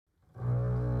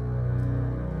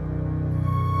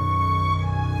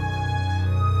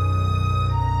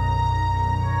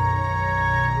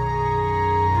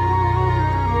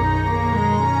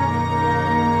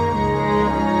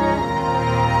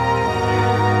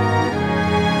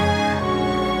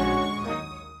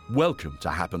Welcome to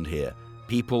Happened Here,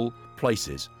 people,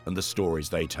 places and the stories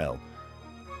they tell.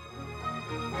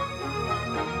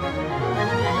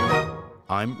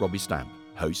 I'm Robbie Stamp,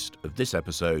 host of this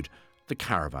episode, The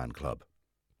Caravan Club.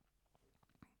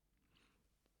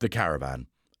 The Caravan,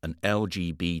 an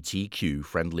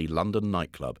LGBTQ-friendly London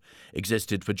nightclub,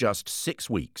 existed for just 6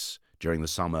 weeks during the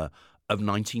summer of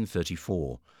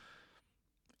 1934.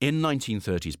 In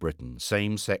 1930s Britain,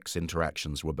 same-sex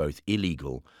interactions were both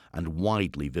illegal and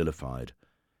widely vilified.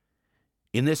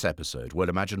 In this episode, we'll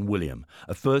imagine William,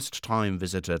 a first-time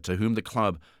visitor to whom the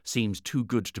club seems too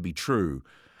good to be true,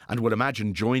 and we'll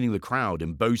imagine joining the crowd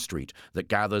in Bow Street that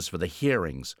gathers for the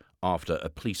hearings after a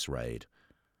police raid.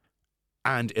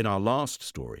 And in our last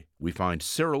story, we find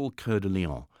Cyril Coeur de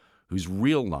Lion, whose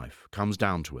real life comes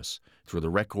down to us through the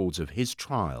records of his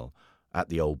trial at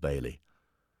the Old Bailey.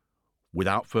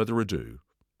 Without further ado,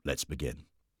 let's begin.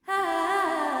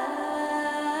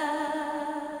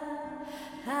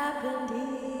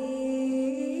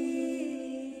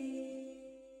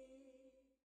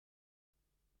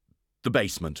 The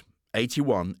Basement,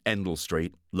 81 Endell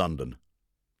St, London.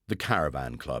 The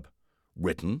Caravan Club.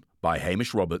 Written by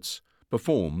Hamish Roberts.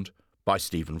 Performed by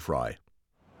Stephen Fry.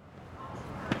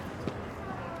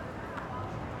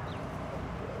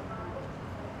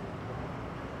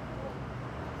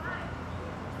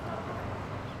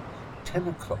 10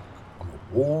 o'clock on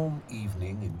a warm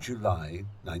evening in July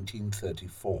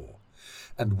 1934,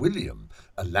 and William,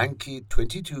 a lanky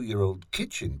 22-year-old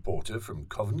kitchen porter from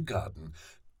Covent Garden,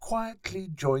 quietly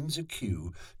joins a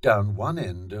queue down one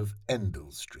end of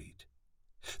Endell Street.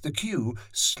 The queue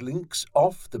slinks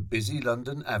off the busy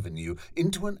London avenue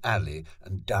into an alley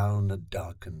and down a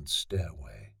darkened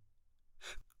stairway.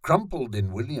 Crumpled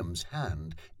in William's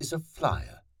hand is a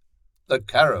flyer. The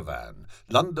Caravan,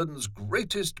 London's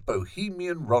greatest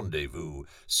bohemian rendezvous,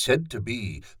 said to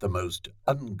be the most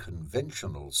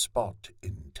unconventional spot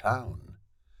in town.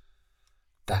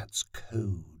 That's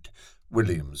code,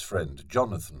 William's friend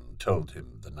Jonathan told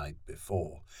him the night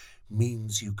before.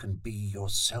 Means you can be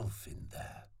yourself in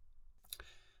there.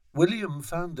 William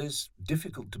found this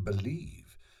difficult to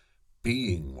believe.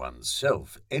 Being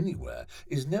oneself anywhere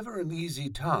is never an easy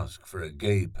task for a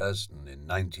gay person in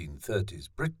 1930s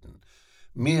Britain.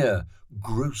 Mere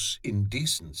gross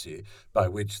indecency, by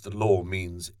which the law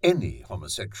means any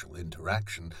homosexual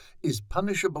interaction, is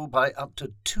punishable by up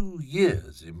to 2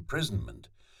 years' imprisonment.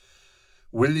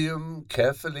 William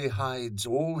carefully hides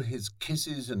all his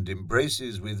kisses and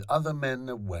embraces with other men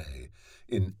away,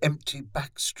 in empty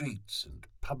back streets and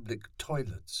public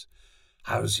toilets.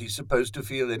 How's he supposed to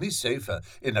feel any safer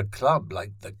in a club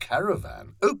like the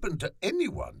Caravan, open to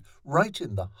anyone, right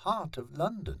in the heart of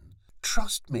London?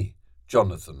 Trust me,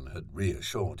 Jonathan had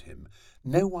reassured him.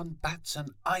 No one bats an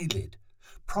eyelid.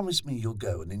 Promise me you'll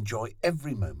go and enjoy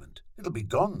every moment. It'll be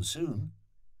gone soon.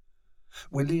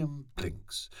 William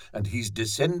blinks, and he's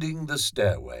descending the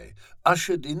stairway,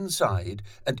 ushered inside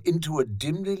and into a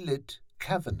dimly lit,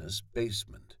 cavernous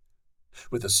basement.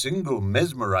 With a single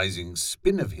mesmerizing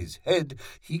spin of his head,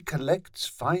 he collects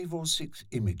 5 or 6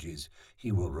 images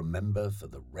he will remember for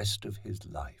the rest of his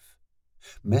life.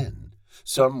 Men,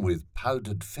 some with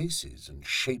powdered faces and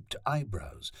shaped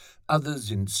eyebrows,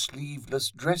 others in sleeveless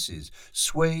dresses,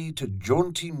 sway to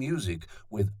jaunty music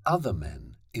with other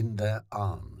men in their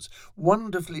arms,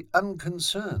 wonderfully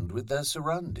unconcerned with their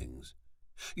surroundings.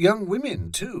 Young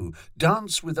women, too,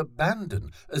 dance with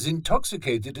abandon, as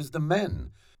intoxicated as the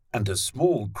men, and a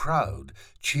small crowd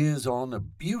cheers on a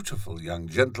beautiful young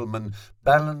gentleman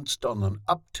balanced on an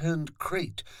upturned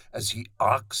crate as he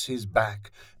arcs his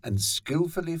back and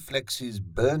skillfully flexes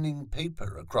burning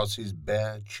paper across his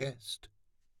bare chest.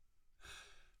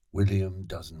 William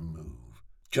doesn't move.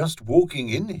 Just walking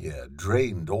in here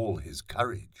drained all his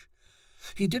courage.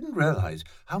 He didn't realize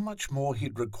how much more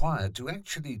he'd require to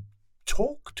actually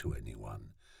talk to anyone.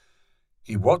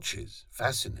 He watches,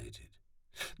 fascinated.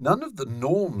 None of the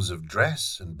norms of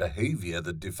dress and behavior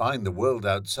that define the world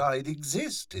outside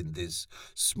exist in this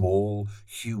small,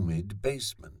 humid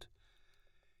basement.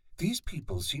 These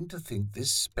people seem to think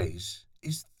this space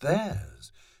is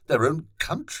theirs, their own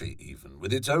country even,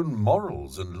 with its own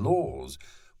morals and laws.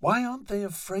 Why aren't they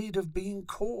afraid of being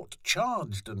caught,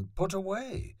 charged, and put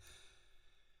away?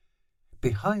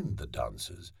 Behind the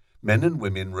dancers, men and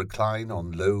women recline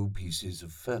on low pieces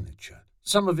of furniture,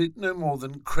 some of it no more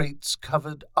than crates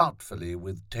covered artfully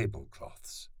with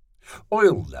tablecloths.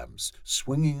 Oil lamps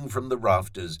swinging from the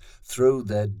rafters throw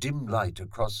their dim light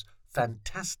across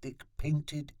fantastic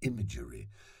painted imagery,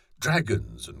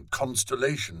 dragons and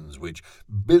constellations which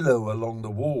billow along the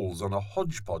walls on a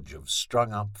hodgepodge of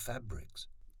strung-up fabrics.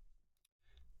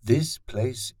 This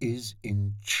place is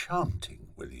enchanting,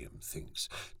 William thinks.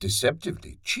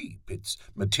 Deceptively cheap, its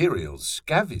materials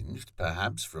scavenged,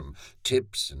 perhaps, from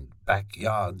tips and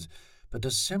backyards, but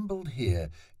assembled here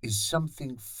is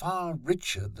something far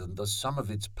richer than the sum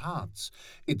of its parts,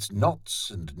 its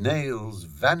knots and nails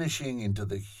vanishing into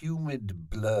the humid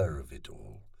blur of it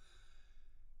all.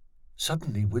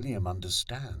 Suddenly William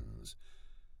understands.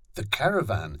 The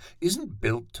caravan isn't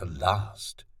built to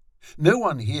last. No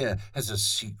one here has a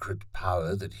secret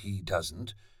power that he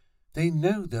doesn't. They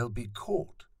know they'll be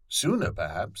caught, sooner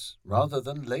perhaps, rather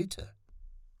than later.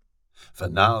 For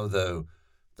now, though,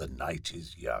 the night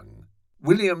is young.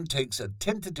 William takes a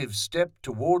tentative step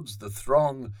towards the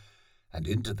throng and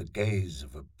into the gaze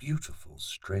of a beautiful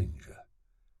stranger.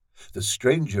 The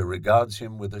stranger regards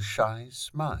him with a shy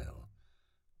smile.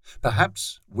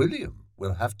 Perhaps William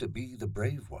will have to be the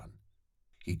brave one.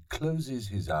 He closes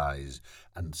his eyes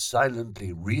and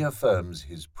silently reaffirms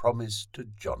his promise to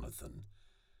Jonathan.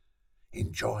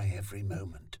 Enjoy every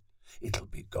moment. It'll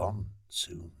be gone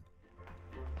soon.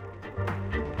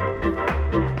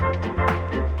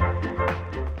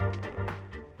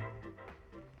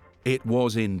 It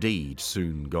was indeed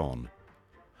soon gone.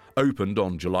 Opened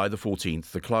on July the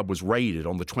 14th, the club was raided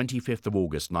on the 25th of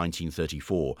August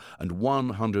 1934 and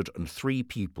 103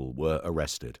 people were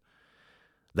arrested.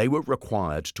 They were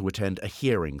required to attend a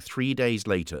hearing 3 days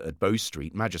later at Bow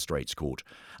Street Magistrates Court,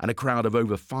 and a crowd of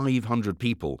over 500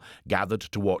 people gathered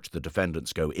to watch the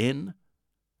defendants go in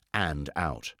and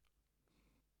out.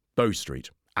 Bow Street,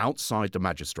 outside the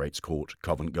Magistrates Court,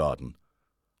 Covent Garden.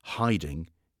 Hiding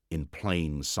in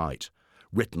plain sight.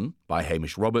 Written by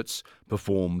Hamish Roberts,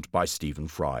 performed by Stephen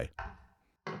Fry.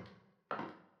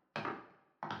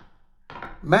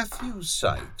 Matthew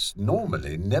Sykes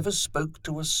normally never spoke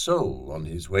to a soul on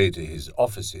his way to his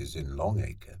offices in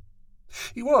Longacre.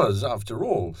 He was, after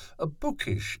all, a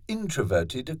bookish,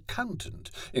 introverted accountant,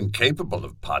 incapable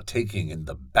of partaking in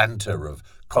the banter of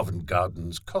Covent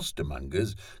Garden's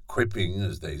costermongers, quipping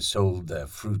as they sold their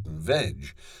fruit and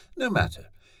veg. No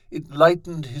matter. It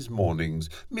lightened his mornings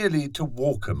merely to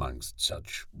walk amongst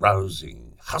such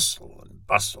rousing hustle and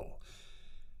bustle.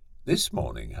 This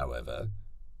morning, however,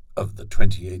 of the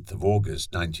 28th of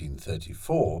August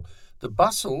 1934, the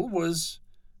bustle was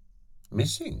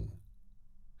missing.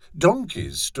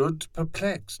 Donkeys stood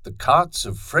perplexed, the carts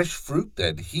of fresh fruit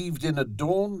they'd heaved in at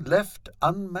dawn left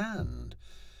unmanned.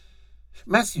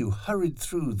 Matthew hurried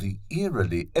through the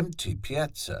eerily empty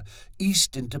piazza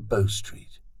east into Bow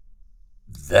Street.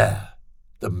 There,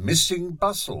 the missing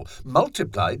bustle,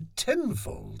 multiplied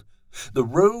tenfold. The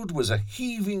road was a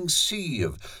heaving sea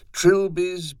of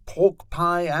trilbies, pork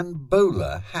pie, and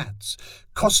bowler hats,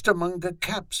 costermonger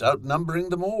caps outnumbering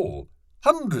them all.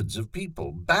 Hundreds of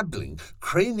people babbling,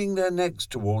 craning their necks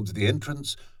towards the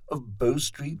entrance of Bow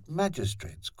Street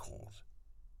Magistrates Court.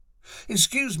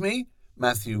 "Excuse me,"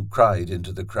 Matthew cried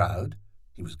into the crowd.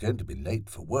 He was going to be late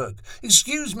for work.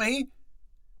 "Excuse me."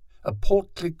 A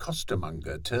portly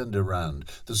costermonger turned around,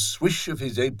 the swish of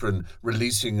his apron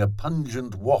releasing a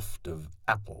pungent waft of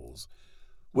apples.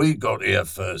 "We got here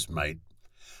first, mate."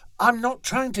 "I'm not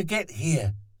trying to get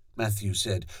here," Matthew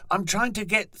said. "I'm trying to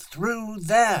get through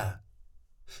there."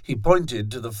 He pointed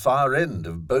to the far end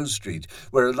of Bow Street,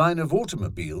 where a line of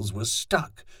automobiles was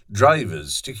stuck,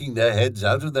 drivers sticking their heads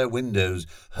out of their windows,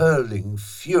 hurling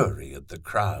fury at the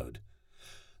crowd.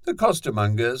 The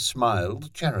costermonger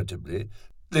smiled charitably,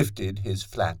 lifted his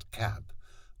flat cap.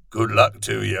 "Good luck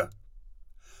to you."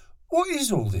 "What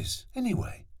is all this,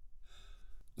 anyway?"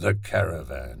 "The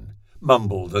caravan,"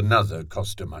 mumbled another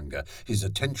costermonger, his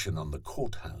attention on the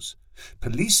courthouse.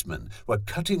 Policemen were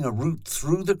cutting a route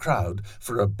through the crowd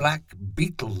for a black,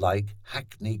 beetle-like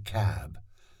hackney cab.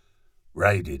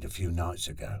 "Raided a few nights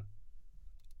ago."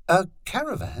 "A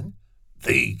caravan?"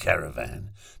 "The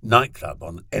Caravan, nightclub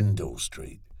on Endell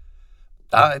Street."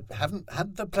 "I haven't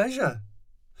had the pleasure."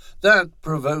 That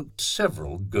provoked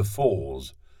several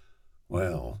guffaws.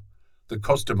 Well, the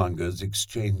costermongers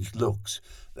exchanged looks.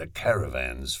 The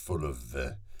caravan's full of...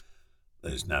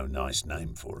 there's no nice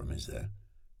name for 'em, is there?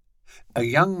 A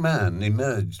young man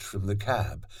emerged from the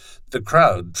cab. The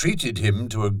crowd treated him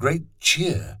to a great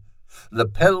cheer.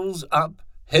 Lapels up,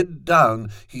 head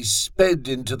down, he sped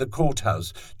into the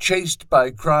courthouse, chased by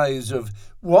cries of,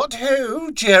 "What ho,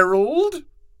 Gerald?"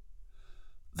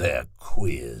 "They're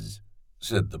queers,"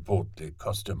 said the portly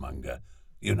costermonger.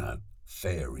 "You know,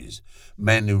 fairies,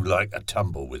 men who like a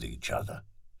tumble with each other."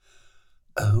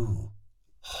 Oh,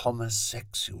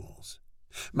 homosexuals.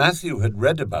 Matthew had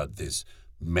read about this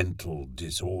mental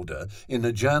disorder in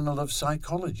a journal of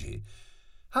psychology.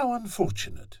 How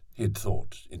unfortunate, he'd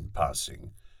thought in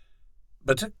passing.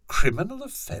 But a criminal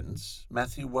offence,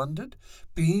 Matthew wondered,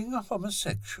 being a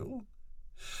homosexual?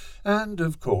 And,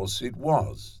 of course, it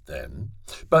was, then.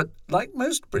 But, like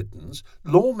most Britons,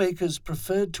 lawmakers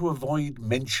preferred to avoid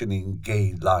mentioning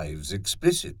gay lives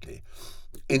explicitly.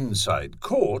 Inside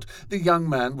court, the young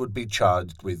man would be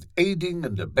charged with aiding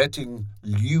and abetting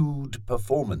lewd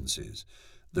performances.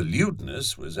 The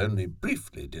lewdness was only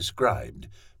briefly described.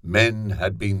 Men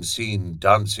had been seen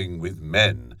dancing with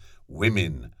men,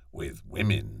 women with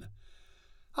women.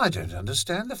 "I don't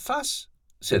understand the fuss,"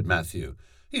 said Matthew.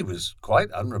 "He was quite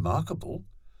unremarkable."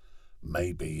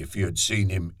 "Maybe if you'd seen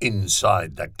him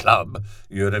inside the club,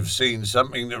 you'd have seen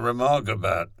something to remark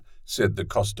about," said the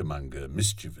costermonger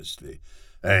mischievously.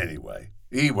 "Anyway,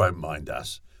 he won't mind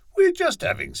us. We're just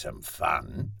having some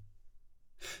fun."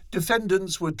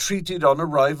 Defendants were treated on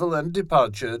arrival and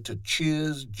departure to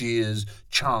cheers, jeers,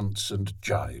 chants, and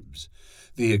jibes.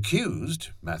 The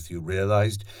accused, Matthew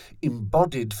realized,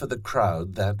 embodied for the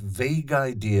crowd that vague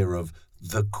idea of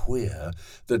the queer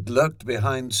that lurked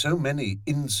behind so many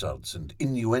insults and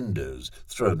innuendos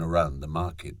thrown around the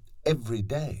market every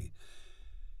day.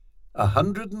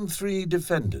 103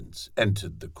 defendants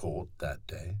entered the court that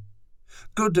day.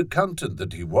 Good accountant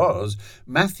that he was,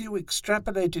 Matthew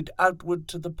extrapolated outward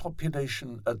to the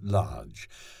population at large,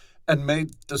 and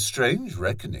made the strange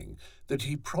reckoning that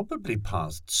he probably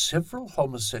passed several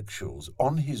homosexuals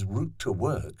on his route to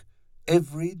work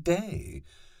every day.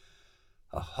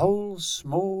 A whole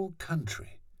small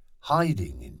country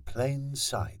hiding in plain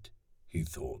sight, he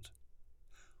thought.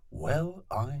 Well,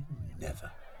 I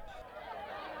never.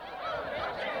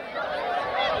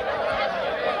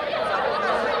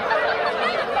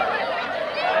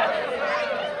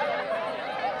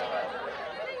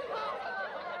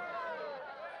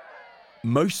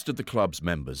 Most of the club's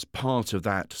members, part of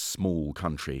that small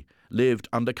country, lived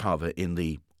undercover in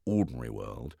the ordinary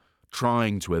world,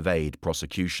 trying to evade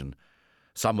prosecution.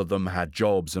 Some of them had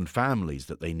jobs and families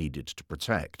that they needed to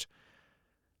protect.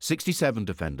 67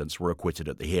 defendants were acquitted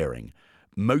at the hearing.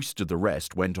 Most of the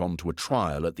rest went on to a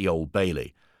trial at the Old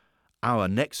Bailey. Our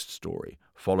next story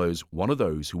follows one of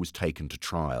those who was taken to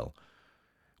trial.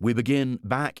 We begin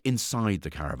back inside the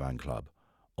Caravan Club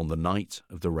on the night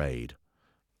of the raid.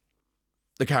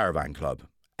 The Caravan Club,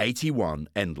 81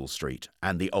 Endell Street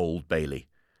and the Old Bailey.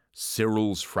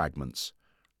 Cyril's Fragments.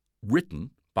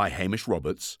 Written by Hamish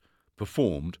Roberts.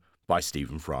 Performed by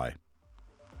Stephen Fry.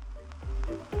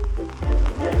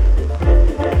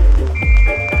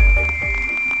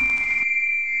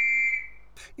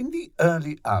 In the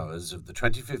early hours of the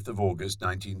 25th of August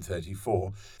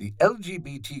 1934, the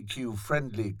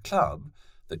LGBTQ-friendly club,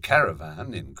 the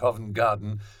Caravan in Covent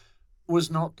Garden,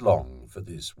 was not long for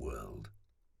this world.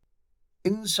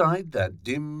 Inside that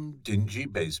dim, dingy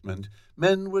basement,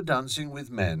 men were dancing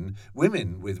with men,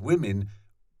 women with women,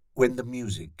 when the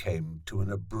music came to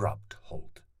an abrupt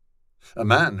halt. A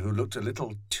man who looked a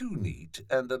little too neat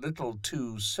and a little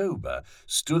too sober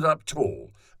stood up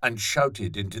tall and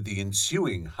shouted into the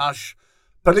ensuing hush,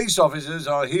 "Police officers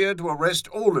are here to arrest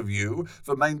all of you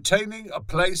for maintaining a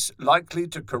place likely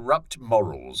to corrupt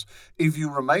morals. If you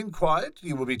remain quiet,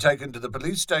 you will be taken to the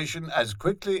police station as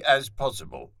quickly as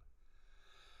possible."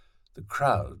 The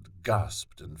crowd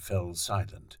gasped and fell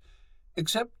silent,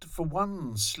 except for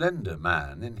one slender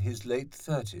man in his late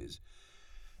 30s.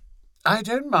 "I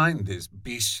don't mind this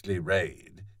beastly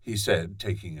raid," he said,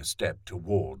 taking a step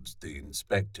towards the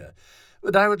inspector,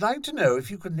 "but I would like to know if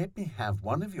you can let me have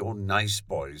one of your nice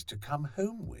boys to come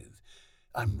home with.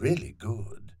 I'm really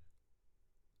good."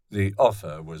 The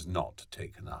offer was not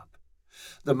taken up.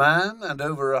 The man and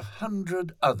over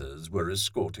 100 others were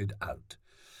escorted out.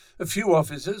 A few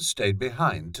officers stayed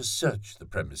behind to search the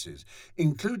premises,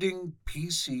 including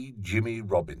PC Jimmy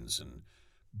Robinson.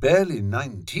 Barely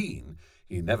 19,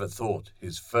 he never thought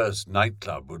his first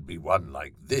nightclub would be one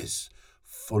like this,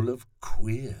 full of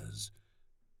queers.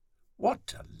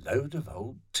 What a load of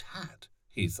old tat,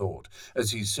 he thought, as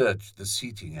he searched the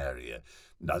seating area.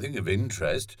 Nothing of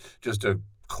interest, just a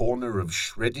corner of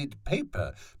shredded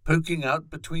paper poking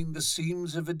out between the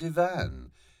seams of a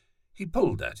divan. He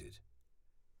pulled at it.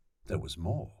 There was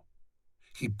more.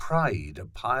 He pried a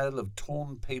pile of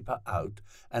torn paper out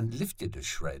and lifted a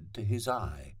shred to his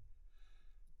eye.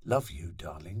 "Love you,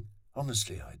 darling.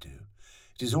 Honestly, I do.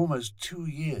 It is almost 2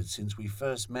 years since we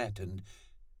first met, and—"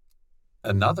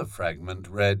 Another fragment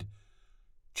read,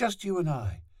 "Just you and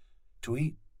I, to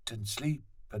eat and sleep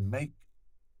and make—"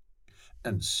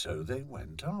 And so they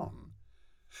went on.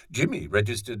 Jimmy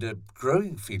registered a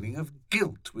growing feeling of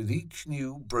guilt with each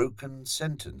new broken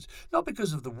sentence, not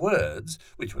because of the words,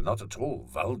 which were not at all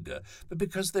vulgar, but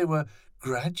because they were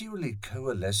gradually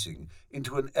coalescing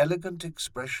into an elegant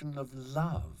expression of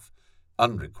love.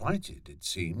 Unrequited, it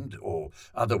seemed, or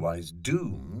otherwise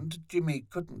doomed, Jimmy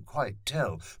couldn't quite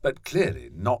tell, but clearly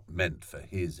not meant for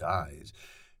his eyes,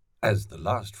 as the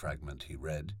last fragment he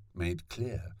read made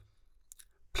clear.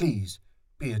 Please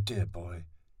be a dear boy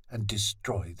and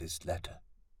destroy this letter.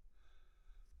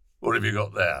 What have you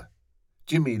got there?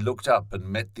 Jimmy looked up and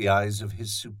met the eyes of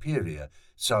his superior,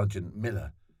 Sergeant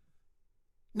Miller.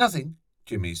 Nothing,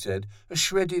 Jimmy said. A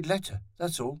shredded letter,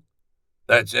 that's all.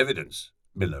 That's evidence,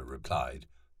 Miller replied.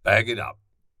 Bag it up.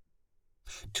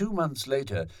 2 months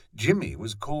later, Jimmy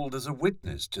was called as a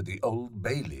witness to the Old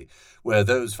Bailey, where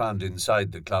those found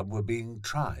inside the club were being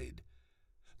tried.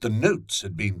 The notes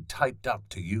had been typed up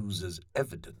to use as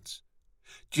evidence.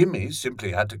 Jimmy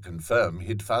simply had to confirm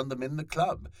he'd found them in the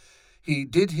club. He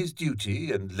did his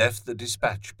duty and left the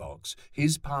dispatch box,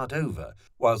 his part over,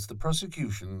 whilst the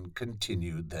prosecution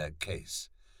continued their case.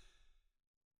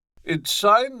 It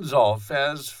signs off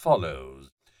as follows.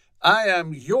 I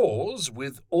am yours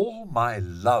with all my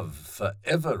love for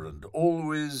ever and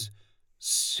always,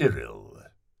 Cyril.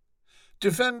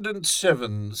 Defendant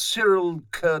 7, Cyril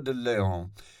Coeur de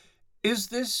Lion. Is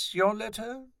this your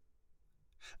letter?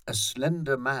 A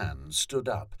slender man stood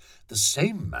up, the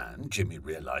same man, Jimmy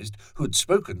realized, who had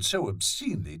spoken so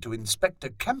obscenely to Inspector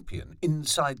Campion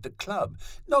inside the club.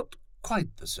 Not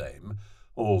quite the same.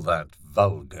 All that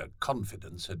vulgar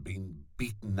confidence had been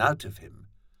beaten out of him.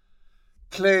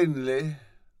 Plainly,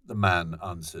 the man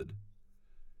answered.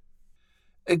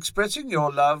 Expressing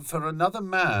your love for another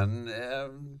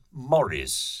man,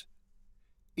 Morris.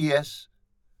 Yes.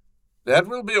 That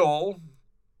will be all.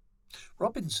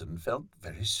 Robinson felt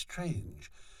very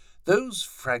strange. Those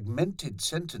fragmented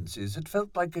sentences had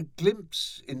felt like a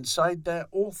glimpse inside their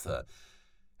author,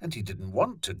 and he didn't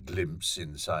want to glimpse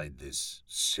inside this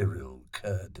Cyril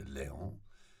Coeur de Lion.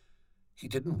 He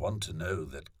didn't want to know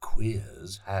that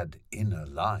queers had inner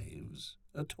lives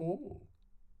at all.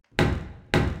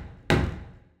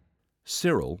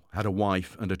 Cyril had a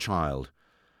wife and a child,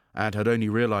 and had only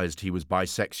realised he was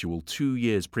bisexual 2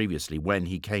 years previously when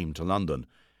he came to London.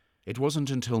 It wasn't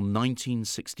until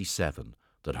 1967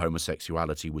 that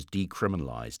homosexuality was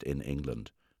decriminalised in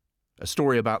England. A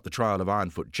story about the trial of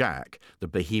Ironfoot Jack, the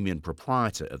Bohemian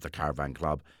proprietor of the Caravan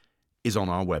Club, is on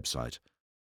our website.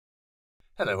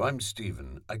 Hello, I'm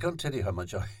Stephen. I can't tell you how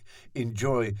much I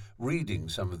enjoy reading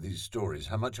some of these stories,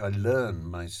 how much I learn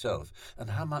myself, and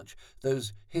how much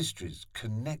those histories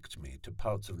connect me to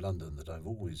parts of London that I've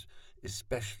always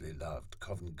especially loved,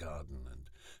 Covent Garden and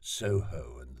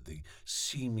Soho and the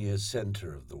senior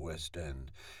centre of the West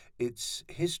End. Its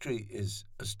history is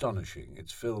astonishing.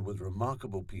 It's filled with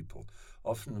remarkable people,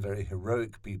 often very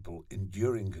heroic people,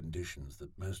 enduring conditions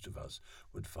that most of us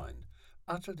would find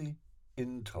utterly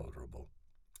intolerable.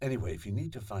 Anyway, if you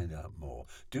need to find out more,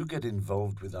 do get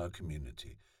involved with our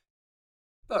community.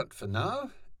 But for now,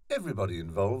 everybody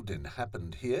involved in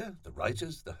Happened Here, the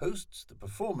writers, the hosts, the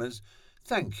performers,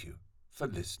 thank you for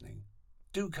listening.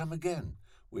 Do come again.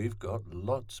 We've got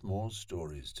lots more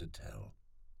stories to tell.